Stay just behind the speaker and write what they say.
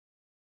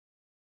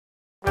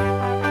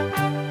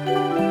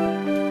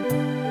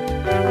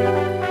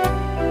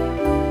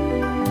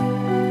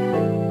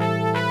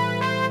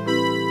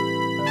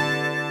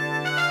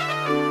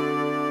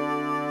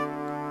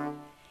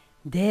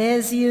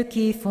Des yeux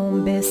qui font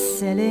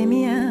baisser les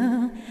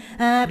miens,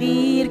 un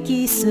rire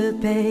qui se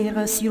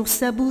perd sur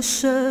sa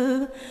bouche.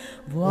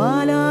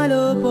 Voilà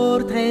le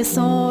portrait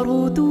sans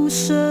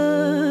retouche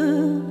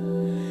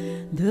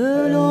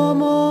de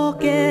l'homme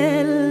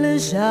auquel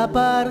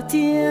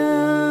j'appartiens.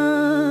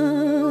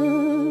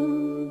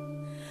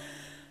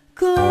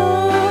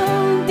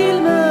 Quand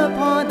il me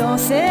prend dans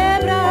ses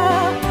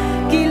bras,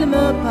 qu'il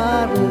me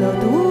parle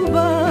tout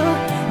bas,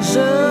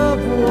 je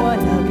vois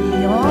la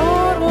vie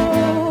en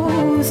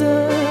rose.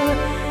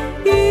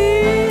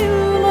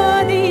 Il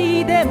m'a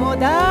dit des mots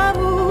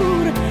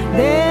d'amour,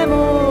 des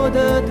mots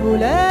de tous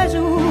les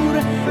jours,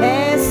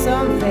 et ça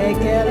me fait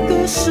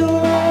quelque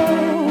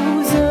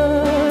chose.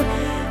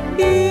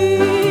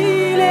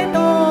 Il est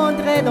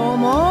entré dans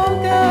mon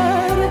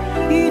cœur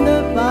une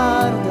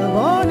part de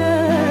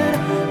bonheur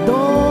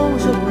dont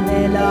je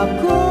connais la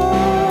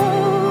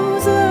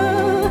cause.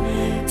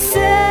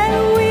 C'est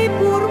lui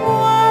pour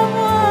moi,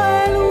 moi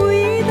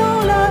lui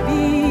dans la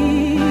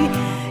vie.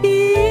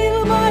 Il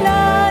me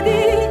l'a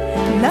dit,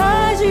 l'a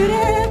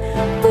juré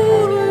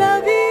pour la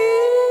vie.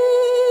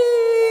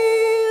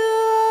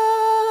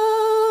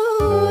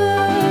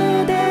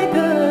 Dès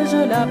que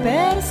je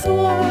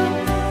l'aperçois,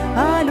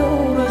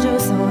 alors je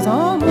sens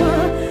en moi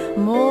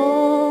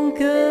mon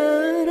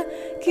cœur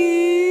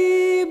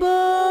qui bat.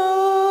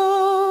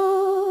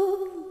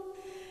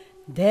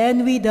 Des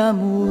nuits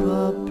d'amour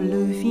à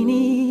plus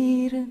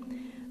finir,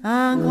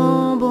 un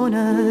grand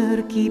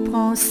bonheur qui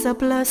prend sa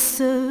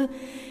place,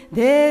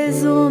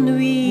 des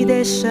ennuis,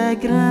 des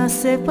chagrins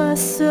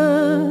s'effacent,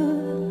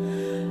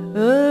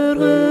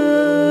 heureux,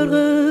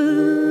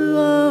 heureux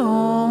à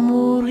en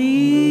mourir.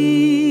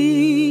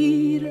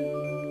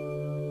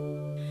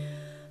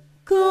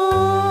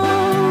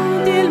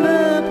 Quand il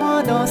me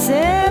prend dans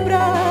ses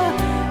bras,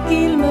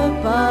 qu'il me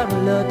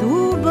parle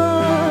tout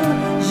bas,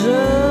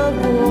 je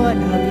vois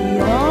la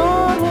vie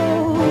en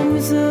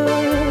rose.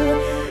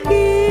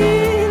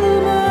 Il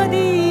me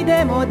dit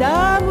des mots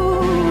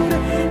d'amour,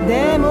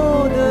 des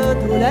mots de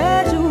tous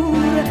les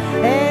jours,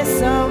 et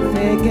ça me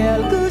fait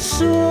quelque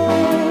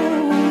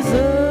chose.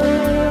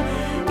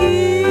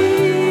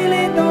 Il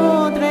est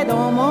entré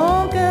dans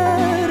mon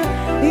cœur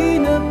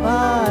une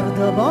part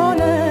de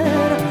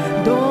bonheur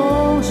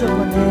dont je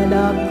connais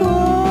la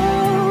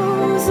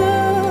cause.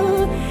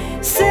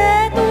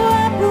 C'est toi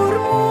pour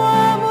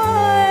moi, moi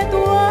et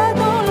toi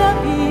dans la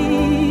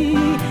vie.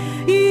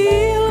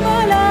 Il me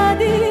l'a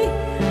dit,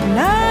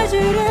 l'a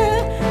juré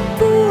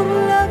pour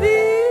la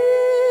vie.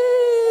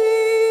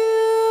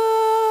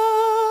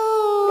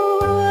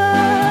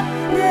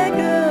 Dès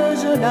que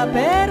je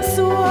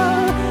l'aperçois,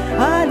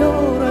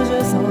 alors je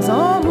sens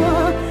en moi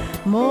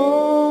mon